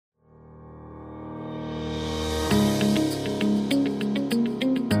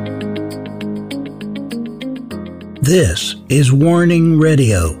This is Warning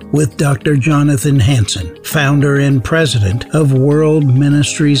Radio with Dr. Jonathan Hansen, founder and president of World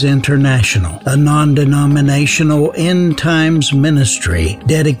Ministries International, a non-denominational end times ministry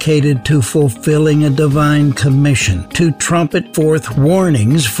dedicated to fulfilling a divine commission to trumpet forth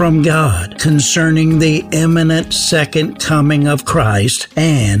warnings from God concerning the imminent second coming of Christ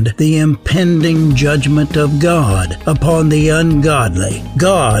and the impending judgment of God upon the ungodly.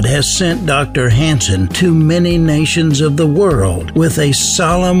 God has sent Dr. Hansen to many nations of the world with a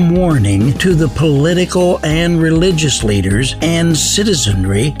solemn warning to the political and religious leaders and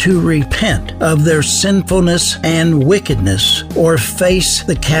citizenry to repent of their sinfulness and wickedness or face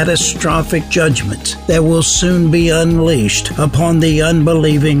the catastrophic judgments that will soon be unleashed upon the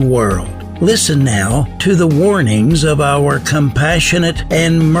unbelieving world. Listen now to the warnings of our compassionate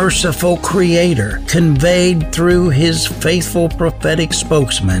and merciful Creator, conveyed through His faithful prophetic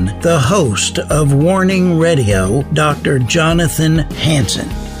spokesman, the host of Warning Radio, Dr. Jonathan Hansen.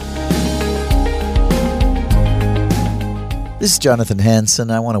 This is Jonathan Hansen.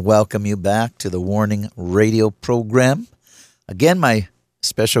 I want to welcome you back to the Warning Radio program. Again, my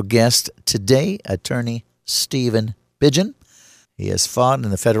special guest today, Attorney Stephen Pidgeon. He has fought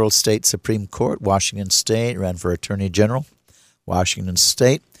in the federal state Supreme Court, Washington State, ran for Attorney General, Washington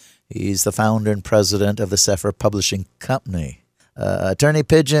State. He's the founder and president of the Sefer Publishing Company. Attorney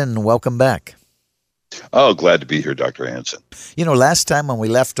Pidgeon, welcome back. Oh, glad to be here, Dr. Hansen. You know, last time when we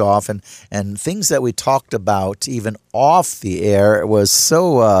left off and things that we talked about even off the air was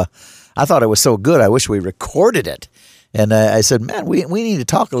so, I thought it was so good, I wish we recorded it. And I said, man, we need to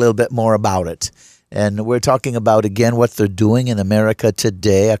talk a little bit more about it. And we're talking about, again, what they're doing in America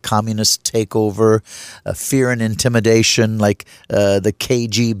today, a communist takeover, fear and intimidation like the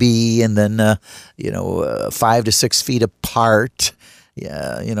KGB, and then, 5 to 6 feet apart,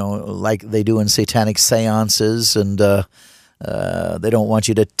 like they do in satanic seances, and they don't want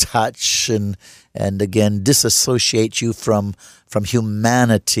you to touch and again, disassociate you from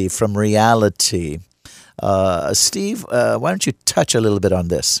humanity, from reality. Steve, why don't you touch a little bit on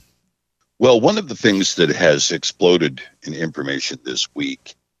this? Well, one of the things that has exploded in information this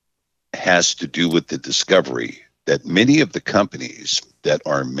week has to do with the discovery that many of the companies that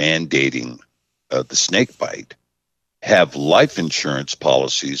are mandating the snake bite have life insurance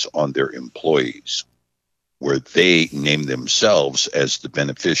policies on their employees where they name themselves as the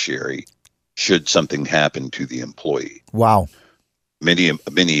beneficiary should something happen to the employee. Wow.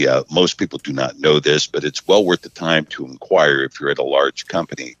 Most people do not know this, but it's well worth the time to inquire if you're at a large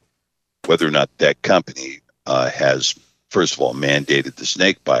company whether or not that company has, first of all, mandated the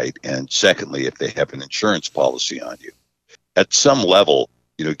snake bite, and secondly, if they have an insurance policy on you. At some level,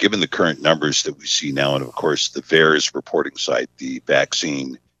 given the current numbers that we see now, and of course the VAERS reporting site, the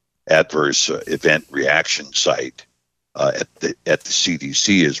Vaccine Adverse Event Reaction site at the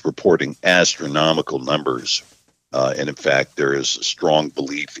CDC is reporting astronomical numbers. And in fact, there is a strong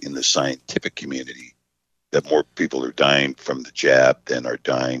belief in the scientific community that more people are dying from the jab than are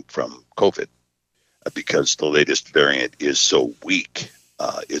dying from COVID because the latest variant is so weak.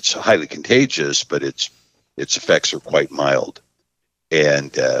 It's highly contagious, but its effects are quite mild.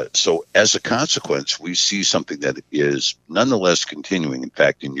 And so as a consequence, we see something that is nonetheless continuing. In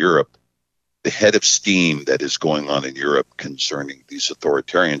fact, in Europe, the head of steam that is going on in Europe concerning these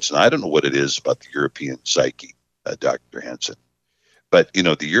authoritarians, and I don't know what it is about the European psyche, Dr. Hansen, but,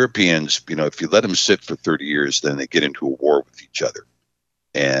 the Europeans, if you let them sit for 30 years, then they get into a war with each other.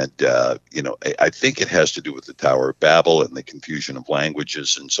 And, I think it has to do with the Tower of Babel and the confusion of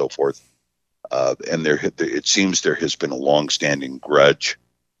languages and so forth. And it seems there has been a long-standing grudge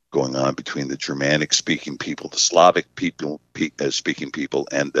going on between the Germanic-speaking people, the Slavic-speaking people,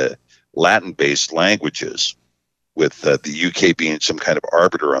 and the Latin-based languages, with the UK being some kind of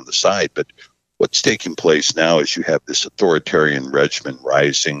arbiter on the side. But what's taking place now is you have this authoritarian regimen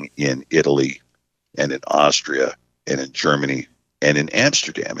rising in Italy and in Austria and in Germany and in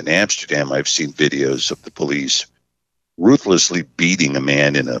Amsterdam. In Amsterdam, I've seen videos of the police ruthlessly beating a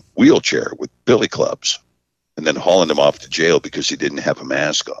man in a wheelchair with billy clubs and then hauling him off to jail because he didn't have a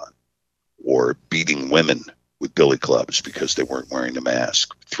mask on, or beating women with billy clubs because they weren't wearing a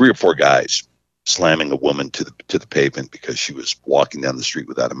mask. 3 or 4 guys slamming a woman to the pavement because she was walking down the street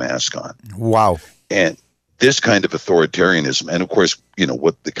without a mask on. Wow. And this kind of authoritarianism, and of course,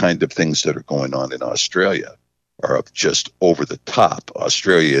 what the kind of things that are going on in Australia are just over the top.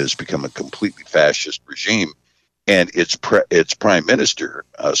 Australia has become a completely fascist regime, and its prime minister,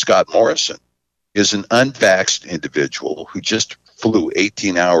 Scott Morrison, is an unvaxxed individual who just flew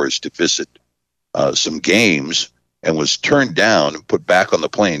 18 hours to visit some games and was turned down and put back on the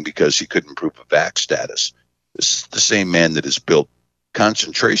plane because he couldn't prove a vax status. This is the same man that has built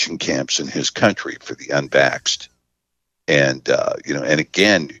concentration camps in his country for the unvaxxed. And, and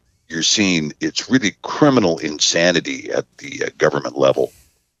again, you're seeing it's really criminal insanity at the government level.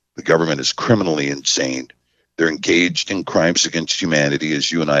 The government is criminally insane. They're engaged in crimes against humanity, as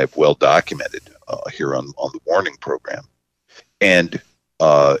you and I have well documented here on the Warning program. And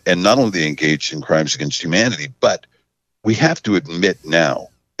not only engaged in crimes against humanity, but we have to admit now,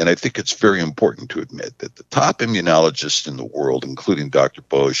 and I think it's very important to admit, that the top immunologists in the world, including Dr.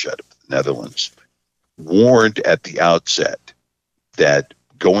 Bosch out of the Netherlands, warned at the outset that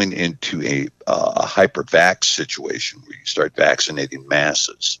going into a hyper-vax situation where you start vaccinating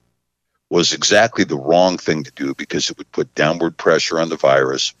masses was exactly the wrong thing to do, because it would put downward pressure on the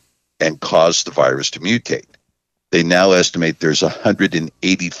virus and cause the virus to mutate. They now estimate there's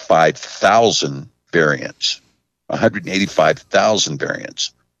 185,000 variants. 185,000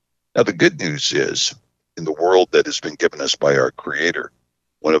 variants. Now, the good news is, in the world that has been given us by our Creator,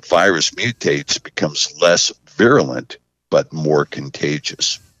 when a virus mutates, it becomes less virulent but more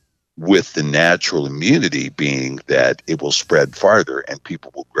contagious, with the natural immunity being that it will spread farther and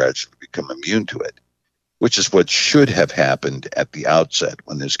people will gradually become immune to it, which is what should have happened at the outset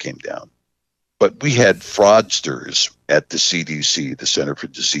when this came down. But we had fraudsters at the CDC, the Center for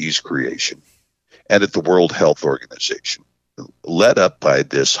Disease Creation, and at the World Health Organization, led up by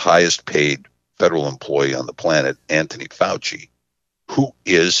this highest paid federal employee on the planet, Anthony Fauci, who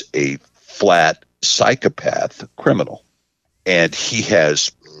is a flat psychopath criminal. And he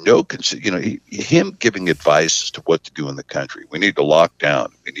has no, him giving advice as to what to do in the country. We need to lock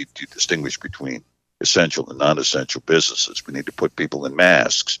down. We need to distinguish between essential and non-essential businesses. We need to put people in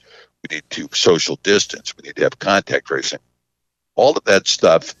masks. We need to social distance. We need to have contact tracing. All of that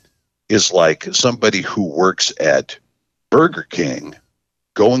stuff is like somebody who works at Burger King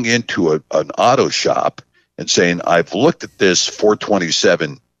going into an auto shop and saying, I've looked at this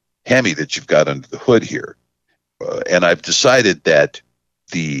 427 Hemi that you've got under the hood here, and I've decided that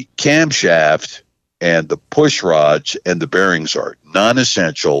the camshaft and the push rods and the bearings are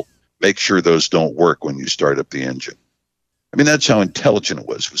non-essential. Make sure those don't work when you start up the engine. I mean, that's how intelligent it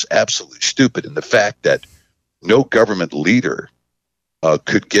was. It was absolutely stupid. And the fact that no government leader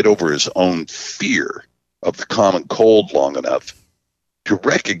could get over his own fear of the common cold long enough to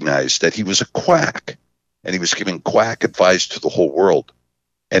recognize that he was a quack and he was giving quack advice to the whole world.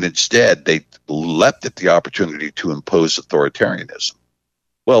 And instead, they leapt at the opportunity to impose authoritarianism.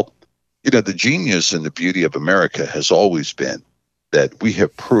 Well, the genius and the beauty of America has always been that we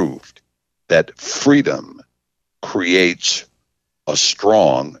have proved that freedom creates a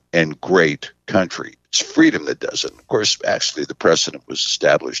strong and great country. It's freedom that does it. Of course, actually, the precedent was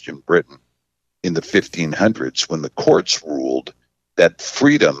established in Britain in the 1500s when the courts ruled that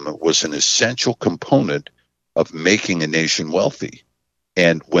freedom was an essential component of making a nation wealthy.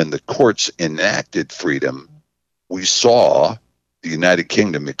 And when the courts enacted freedom, we saw the United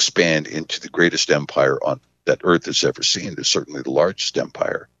Kingdom expand into the greatest empire that Earth has ever seen. It's certainly the largest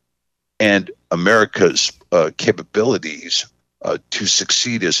empire. And America's capabilities to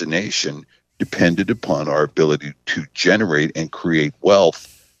succeed as a nation depended upon our ability to generate and create wealth,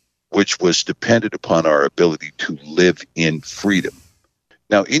 which was dependent upon our ability to live in freedom.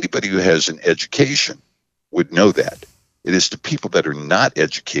 Now, anybody who has an education would know that. It is the people that are not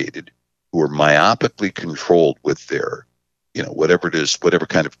educated, who are myopically controlled with their, whatever it is, whatever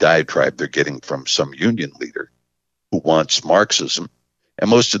kind of diatribe they're getting from some union leader who wants Marxism.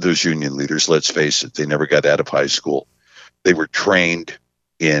 And most of those union leaders, let's face it, they never got out of high school. They were trained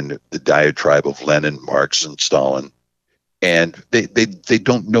in the diatribe of Lenin, Marx, and Stalin. And they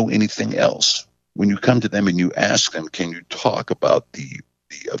don't know anything else. When you come to them and you ask them, can you talk about the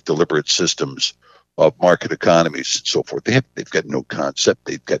deliberate systems of market economies and so forth, they've got no concept.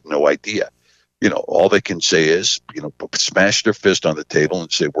 They've got no idea. All they can say is, smash their fist on the table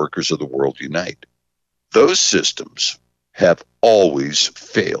and say, workers of the world unite. Those systems have always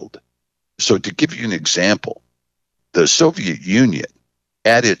failed. So to give you an example, the Soviet Union,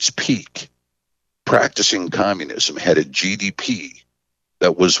 at its peak, practicing communism, had a GDP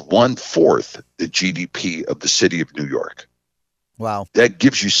that was 1/4 the GDP of the city of New York. Wow. That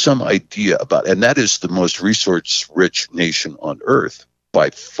gives you some idea about, and that is the most resource-rich nation on earth by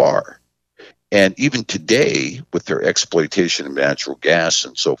far. And even today, with their exploitation of natural gas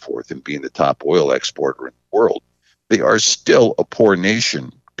and so forth, and being the top oil exporter in the world, they are still a poor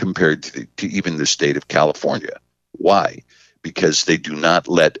nation compared to even the state of California. Why? Because they do not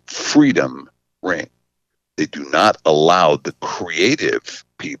let freedom ring. They do not allow the creative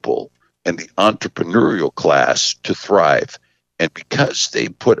people and the entrepreneurial class to thrive. And because they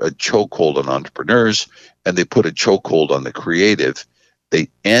put a chokehold on entrepreneurs and they put a chokehold on the creative, they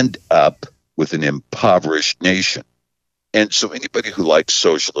end up with an impoverished nation. And so anybody who likes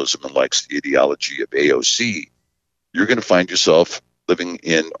socialism and likes the ideology of AOC, you're going to find yourself living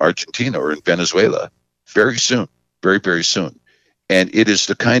in Argentina or in Venezuela very soon, very, very soon. And it is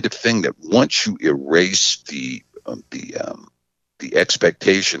the kind of thing that once you erase the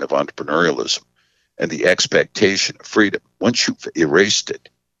expectation of entrepreneurialism and the expectation of freedom, once you've erased it,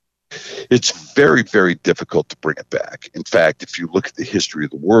 it's very, very difficult to bring it back. In fact, if you look at the history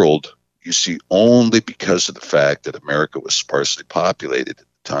of the world, you see only because of the fact that America was sparsely populated at the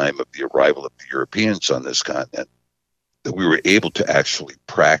time of the arrival of the Europeans on this continent that we were able to actually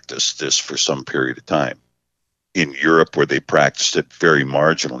practice this for some period of time. In Europe, where they practiced it very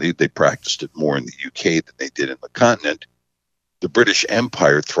marginally, they practiced it more in the UK than they did in the continent. The British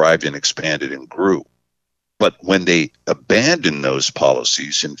Empire thrived and expanded and grew. But when they abandoned those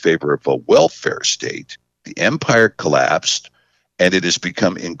policies in favor of a welfare state, the empire collapsed, and it has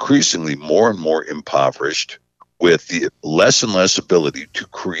become increasingly more and more impoverished with the less and less ability to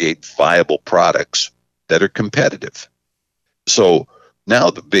create viable products that are competitive. So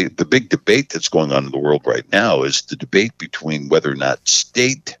now the big debate that's going on in the world right now is the debate between whether or not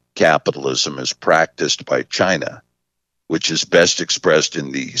state capitalism is practiced by China, which is best expressed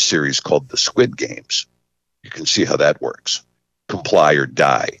in the series called The Squid Games. You can see how that works. Comply or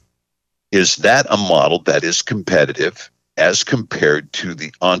die. Is that a model that is competitive as compared to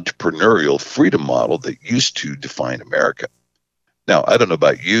the entrepreneurial freedom model that used to define America? Now, I don't know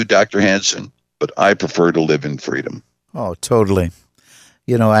about you, Dr. Hansen, but I prefer to live in freedom. Oh, totally.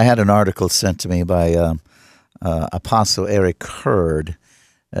 You know, I had an article sent to me by Apostle Eric Hurd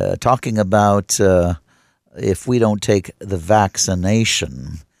talking about if we don't take the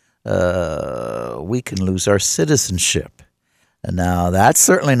vaccination, we can lose our citizenship. And now that's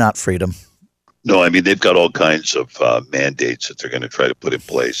certainly not freedom. No, I mean, they've got all kinds of mandates that they're going to try to put in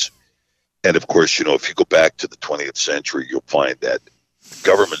place. And of course, you know, if you go back to the 20th century, you'll find that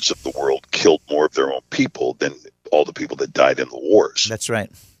governments of the world killed more of their own people than all the people that died in the wars. That's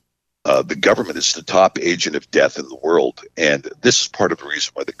right. The government is the top agent of death in the world. And this is part of the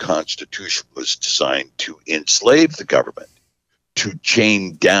reason why the Constitution was designed to enslave the government, to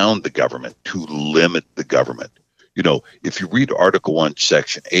chain down the government, to limit the government. You know, if you read Article 1,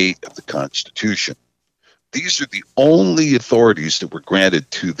 Section 8 of the Constitution, these are the only authorities that were granted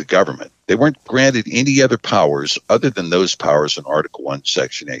to the government. They weren't granted any other powers other than those powers in Article 1,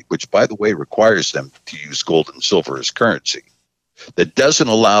 Section 8, which, by the way, requires them to use gold and silver as currency. That doesn't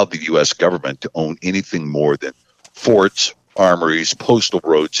allow the U.S. government to own anything more than forts, armories, postal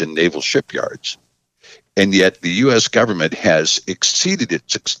roads, and naval shipyards. And yet the U.S. government has exceeded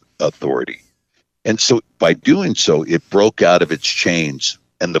its authority. And so by doing so, it broke out of its chains.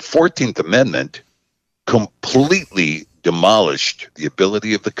 And the 14th Amendment completely demolished the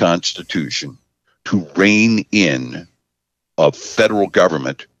ability of the Constitution to rein in a federal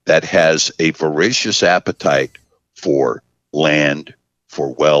government that has a voracious appetite for land,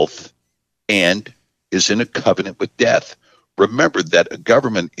 for wealth, and is in a covenant with death. Remember that a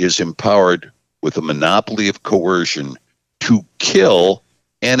government is empowered with a monopoly of coercion to kill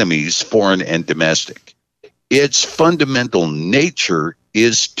enemies, foreign and domestic. Its fundamental nature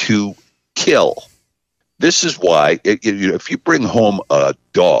is to kill. This is why if you bring home a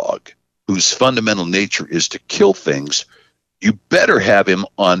dog whose fundamental nature is to kill things, you better have him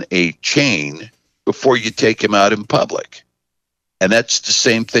on a chain before you take him out in public. And that's the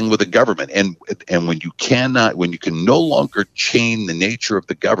same thing with the government. And when you can no longer chain the nature of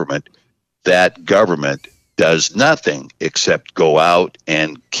the government, that government does nothing except go out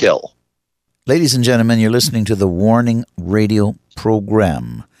and kill. Ladies and gentlemen, you're listening to the Warning Radio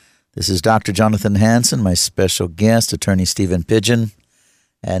program. This is Dr. Jonathan Hansen, my special guest, Attorney Stephen Pidgeon.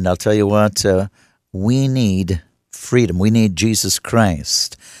 And I'll tell you what, we need freedom. We need Jesus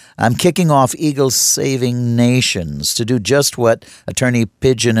Christ. I'm kicking off Eagle Saving Nations to do just what Attorney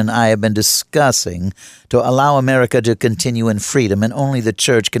Pidgeon and I have been discussing, to allow America to continue in freedom, and only the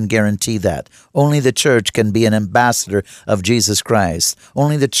church can guarantee that. Only the church can be an ambassador of Jesus Christ.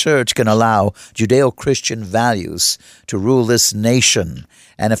 Only the church can allow Judeo-Christian values to rule this nation.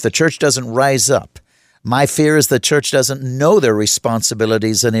 And if the church doesn't rise up, my fear is the church doesn't know their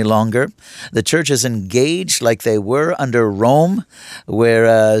responsibilities any longer. The church is engaged like they were under Rome,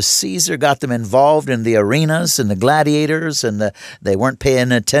 where Caesar got them involved in the arenas and the gladiators, and they weren't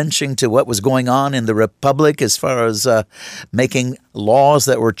paying attention to what was going on in the Republic as far as making laws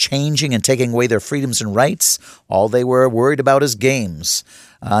that were changing and taking away their freedoms and rights. All they were worried about is games.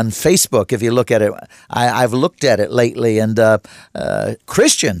 on Facebook. If you look at it, I've looked at it lately, and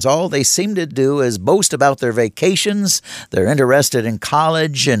Christians, all they seem to do is boast about their vacations. They're interested in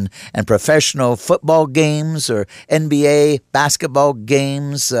college and professional football games or NBA basketball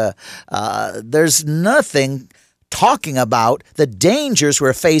games. There's nothing talking about the dangers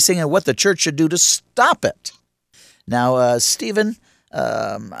we're facing and what the church should do to stop it. Now, Stephen,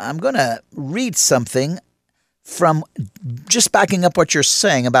 I'm going to read something from just backing up what you're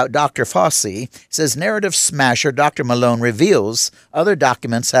saying about Dr. Fauci. It says, narrative smasher Dr. Malone reveals other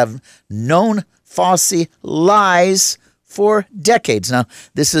documents have known Fauci lies for decades. Now,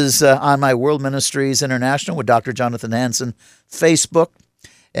 this is on my World Ministries International with Dr. Jonathan Hansen Facebook.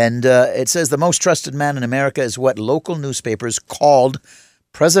 And it says the most trusted man in America is what local newspapers called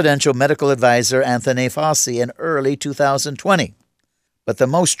presidential medical advisor Anthony Fauci in early 2020. But the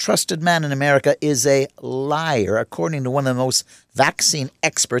most trusted man in America is a liar, according to one of the most vaccine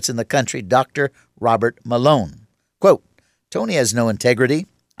experts in the country, Dr. Robert Malone. Quote, Tony has no integrity.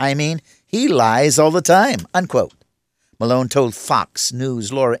 I mean, he lies all the time, unquote. Malone told Fox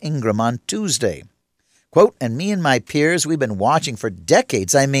News' Laura Ingraham on Tuesday. Quote, and me and my peers, we've been watching for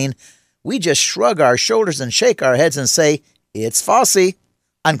decades. I mean, we just shrug our shoulders and shake our heads and say, it's Fauci,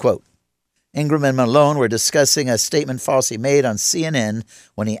 unquote. Ingraham and Malone were discussing a statement Fauci made on CNN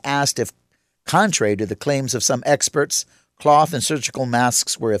when he asked if, contrary to the claims of some experts, cloth and surgical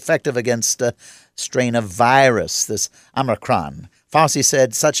masks were effective against a strain of virus, this Omicron. Fauci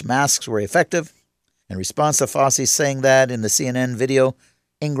said such masks were effective. In response to Fauci saying that in the CNN video,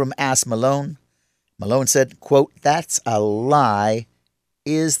 Ingraham asked Malone. Malone said, quote, that's a lie.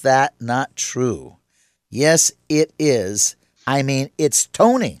 Is that not true? Yes, it is. I mean, it's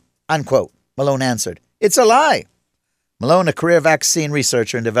Tony, unquote. Malone answered, it's a lie. Malone, a career vaccine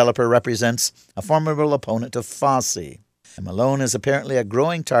researcher and developer, represents a formidable opponent to Fauci. And Malone is apparently a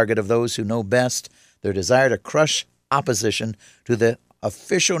growing target of those who know best, their desire to crush opposition to the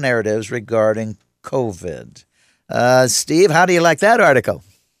official narratives regarding COVID. Steve, how do you like that article?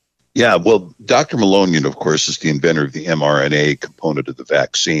 Yeah, well, Dr. Malone, of course, is the inventor of the mRNA component of the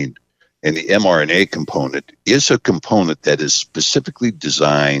vaccine. And the mRNA component is a component that is specifically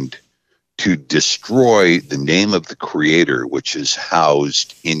designed to destroy the name of the creator, which is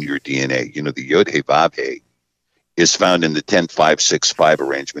housed in your DNA. The Yod-Heh-Vav-Heh is found in the 10-5-6-5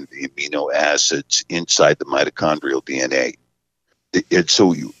 arrangement of the amino acids inside the mitochondrial DNA.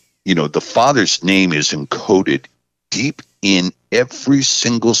 The father's name is encoded deep in every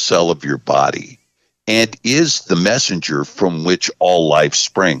single cell of your body and is the messenger from which all life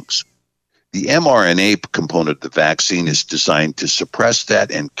springs. The mRNA component of the vaccine is designed to suppress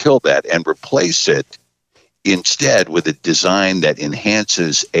that and kill that and replace it instead with a design that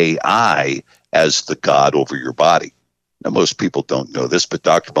enhances AI as the god over your body. Now, most people don't know this, but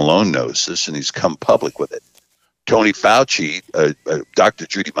Dr. Malone knows this, and he's come public with it. Tony Fauci, Dr.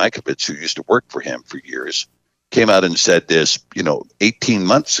 Judy Mikovits, who used to work for him for years, came out and said this, 18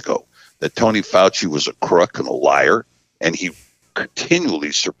 months ago, that Tony Fauci was a crook and a liar, and he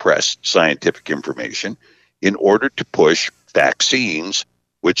continually suppressed scientific information in order to push vaccines,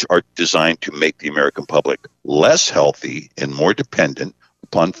 which are designed to make the American public less healthy and more dependent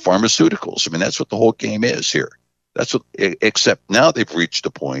upon pharmaceuticals. I mean, that's what the whole game is here. Except now they've reached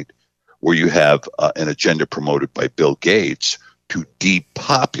a point where you have an agenda promoted by Bill Gates to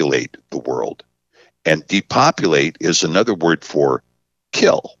depopulate the world. And depopulate is another word for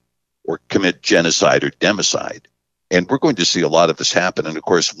kill or commit genocide or democide. And we're going to see a lot of this happen. And of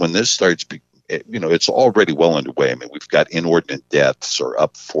course, when this starts, it's already well underway. I mean, we've got inordinate deaths are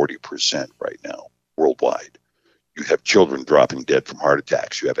up 40% right now worldwide. You have children dropping dead from heart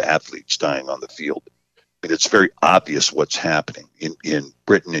attacks. You have athletes dying on the field. I mean, it's very obvious what's happening in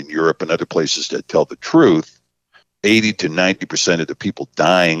Britain and Europe and other places that tell the truth. 80 to 90% of the people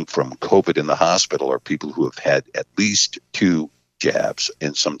dying from COVID in the hospital are people who have had at least 2 jabs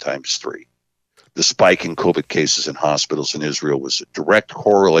and sometimes 3. The spike in COVID cases in hospitals in Israel was a direct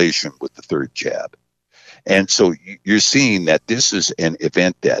correlation with the 3rd jab. And so you're seeing that this is an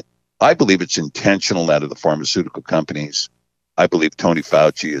event that I believe it's intentional out of the pharmaceutical companies. I believe Tony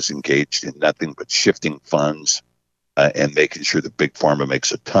Fauci is engaged in nothing but shifting funds and making sure that Big Pharma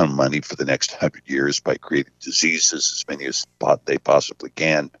makes a ton of money for the next 100 years by creating diseases, as many as they possibly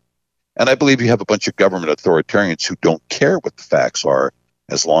can. And I believe you have a bunch of government authoritarians who don't care what the facts are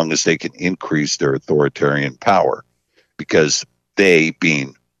as long as they can increase their authoritarian power, because they,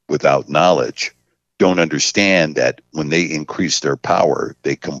 being without knowledge, don't understand that when they increase their power,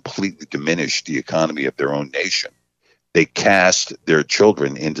 they completely diminish the economy of their own nation. They cast their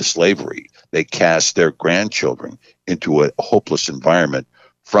children into slavery. They cast their grandchildren into a hopeless environment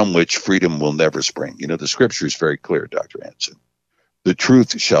from which freedom will never spring. You know, the scripture is very clear, Dr. Hanson. The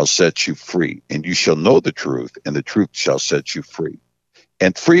truth shall set you free, and you shall know the truth, and the truth shall set you free.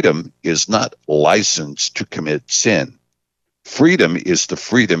 And freedom is not license to commit sin. Freedom is the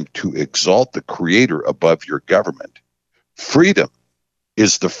freedom to exalt the Creator above your government. Freedom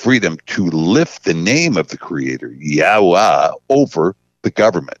is the freedom to lift the name of the Creator, Yahweh, over the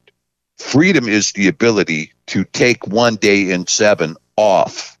government. Freedom is the ability to take one day in 7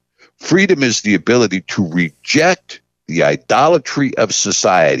 off. Freedom is the ability to reject the idolatry of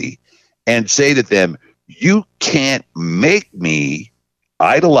society and say to them, you can't make me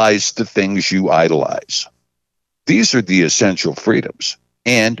idolize the things you idolize. These are the essential freedoms,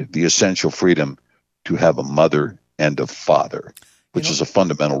 and the essential freedom to have a mother and a father, which is a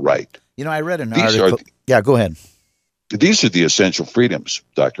fundamental right. You know, I read an article. Yeah, go ahead. These are the essential freedoms,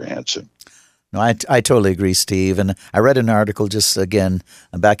 Dr. Hanson. No, I totally agree, Steve. And I read an article just, again,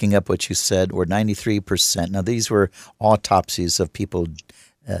 backing up what you said, where 93%. Now, these were autopsies of people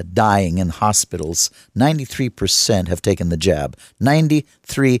dying in hospitals. 93% have taken the jab.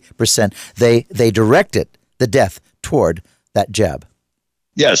 93%. They directed the death toward that jab.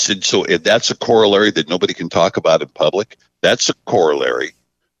 Yes, and so that's a corollary that nobody can talk about in public. That's a corollary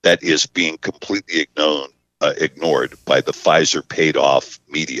that is being completely ignored by the Pfizer paid-off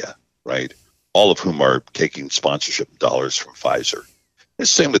media, right? All of whom are taking sponsorship dollars from Pfizer. The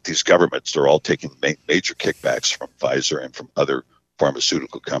same with these governments. They're all taking major kickbacks from Pfizer and from other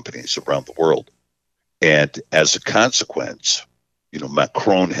pharmaceutical companies around the world. And as a consequence, you know,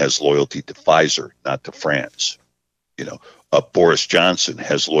 Macron has loyalty to Pfizer, not to France. You know, Boris Johnson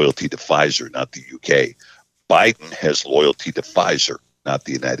has loyalty to Pfizer, not the UK. Biden has loyalty to Pfizer, not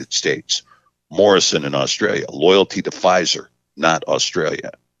the United States. Morrison in Australia, loyalty to Pfizer, not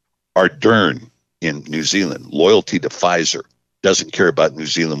Australia. Ardern in New Zealand, loyalty to Pfizer, doesn't care about New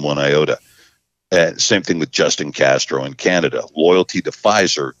Zealand one iota. Same thing with Justin Castro in Canada, loyalty to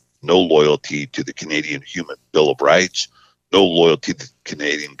Pfizer, no loyalty to the Canadian Human Bill of Rights, no loyalty to the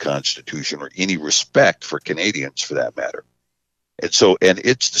Canadian Constitution or any respect for Canadians for that matter. And so, and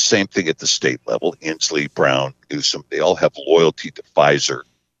it's the same thing at the state level. Inslee, Brown, Newsom, they all have loyalty to Pfizer,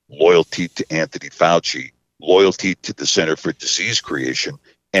 loyalty to Anthony Fauci, loyalty to the Center for Disease Creation,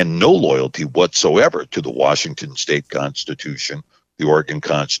 and no loyalty whatsoever to the Washington State Constitution, the Oregon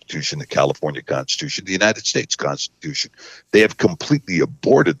Constitution, the California Constitution, the United States Constitution. They have completely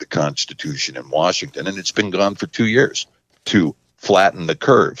aborted the Constitution in Washington, and it's been gone for 2 years to flatten the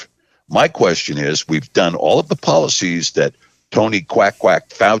curve. My question is, we've done all of the policies that Tony Quack Quack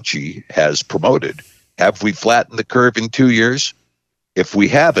Fauci has promoted. Have we flattened the curve in 2 years? If we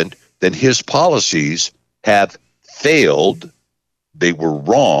haven't, then his policies have failed. They were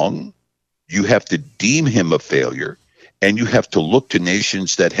wrong. You have to deem him a failure, and you have to look to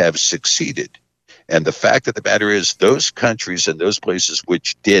nations that have succeeded. And the fact of the matter is, those countries and those places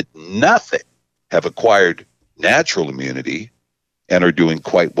which did nothing have acquired natural immunity and are doing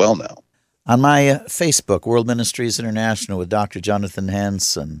quite well now. On my Facebook, World Ministries International with Dr. Jonathan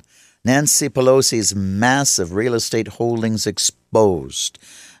Hanson, Nancy Pelosi's massive real estate holdings exposed.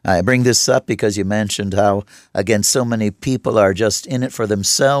 I bring this up because you mentioned how, again, so many people are just in it for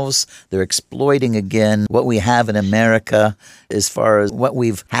themselves. They're exploiting, again, what we have in America as far as what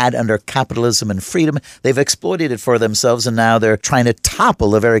we've had under capitalism and freedom. They've exploited it for themselves, and now they're trying to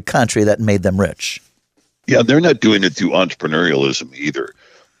topple the very country that made them rich. Yeah, they're not doing it through entrepreneurialism either,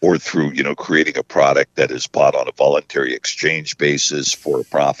 or through, creating a product that is bought on a voluntary exchange basis for a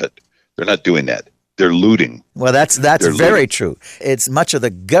profit. They're not doing that. They're looting. Well, that's very true. It's much of the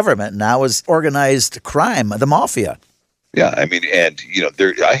government now is organized crime, the mafia. Yeah, I mean, and,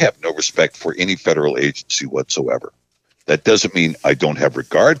 I have no respect for any federal agency whatsoever. That doesn't mean I don't have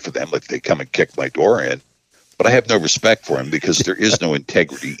regard for them if they come and kick my door in, but I have no respect for them because there is no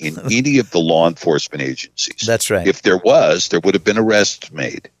integrity in any of the law enforcement agencies. That's right. If there was, there would have been arrests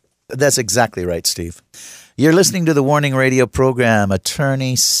made. That's exactly right, Steve. You're listening to the Warning Radio program.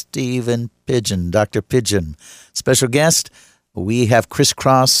 Attorney Stephen Pidgeon, Dr. Pidgeon. Special guest, we have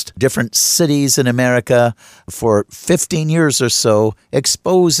crisscrossed different cities in America for 15 years or so,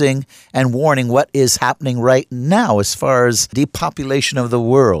 exposing and warning what is happening right now as far as depopulation of the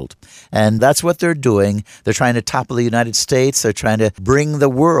world. And that's what they're doing. They're trying to topple the United States. They're trying to bring the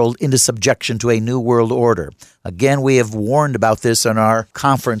world into subjection to a new world order. Again, we have warned about this on our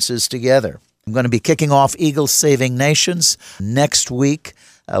conferences together. I'm going to be kicking off Eagle Saving Nations next week.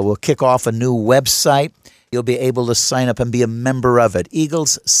 We'll kick off a new website. you'll be able to sign up and be a member of it.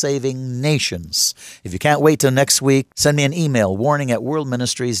 Eagles Saving Nations. If you can't wait till next week, send me an email,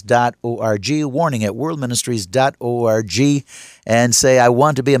 warning@worldministries.org, warning@worldministries.org, and say, I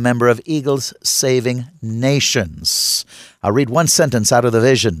want to be a member of Eagles Saving Nations. I'll read one sentence out of the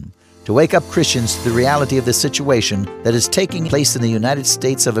vision. To wake up Christians to the reality of the situation that is taking place in the United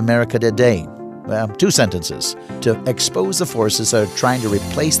States of America today. Well, two sentences. To expose the forces that are trying to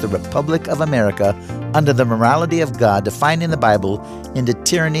replace the Republic of America under the morality of God defined in the Bible into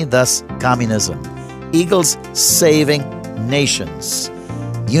tyranny, thus communism. Eagles Saving Nations.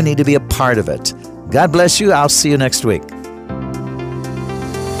 You need to be a part of it. God bless you. I'll see you next week.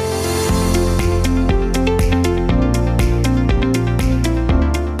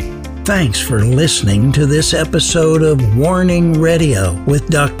 Thanks for listening to this episode of Warning Radio with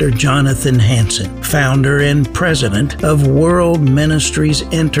Dr. Jonathan Hansen, founder and president of World Ministries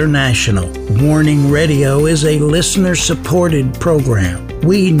International. Warning Radio is a listener-supported program.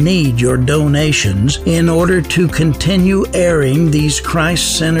 We need your donations in order to continue airing these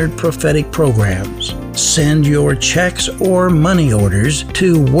Christ-centered prophetic programs. Send your checks or money orders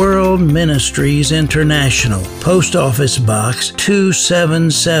to World Ministries International, Post Office Box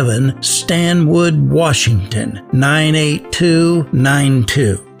 277, Stanwood, Washington,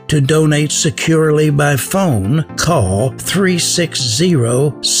 98292. To donate securely by phone, call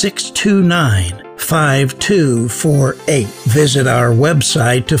 360-629-5248. Visit our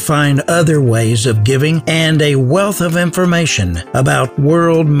website to find other ways of giving and a wealth of information about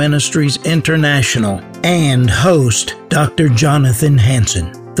World Ministries International and host Dr. Jonathan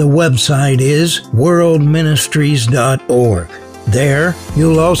Hansen. The website is worldministries.org. There,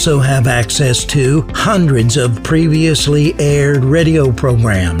 you'll also have access to hundreds of previously aired radio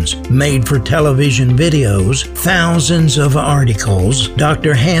programs, made-for-television videos, thousands of articles,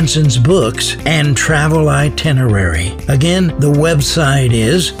 Dr. Hansen's books, and travel itinerary. Again, the website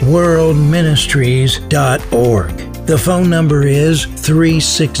is worldministries.org. The phone number is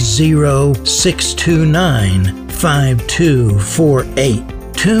 360-629-5248.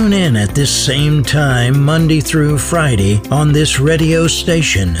 Tune in at this same time, Monday through Friday, on this radio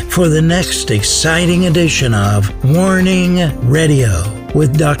station for the next exciting edition of Warning Radio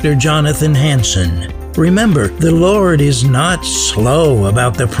with Dr. Jonathan Hansen. Remember, the Lord is not slow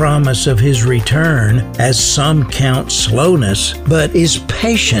about the promise of His return, as some count slowness, but is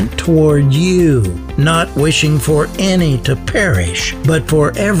patient toward you, not wishing for any to perish, but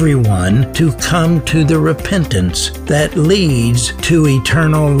for everyone to come to the repentance that leads to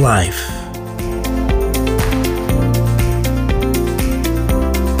eternal life.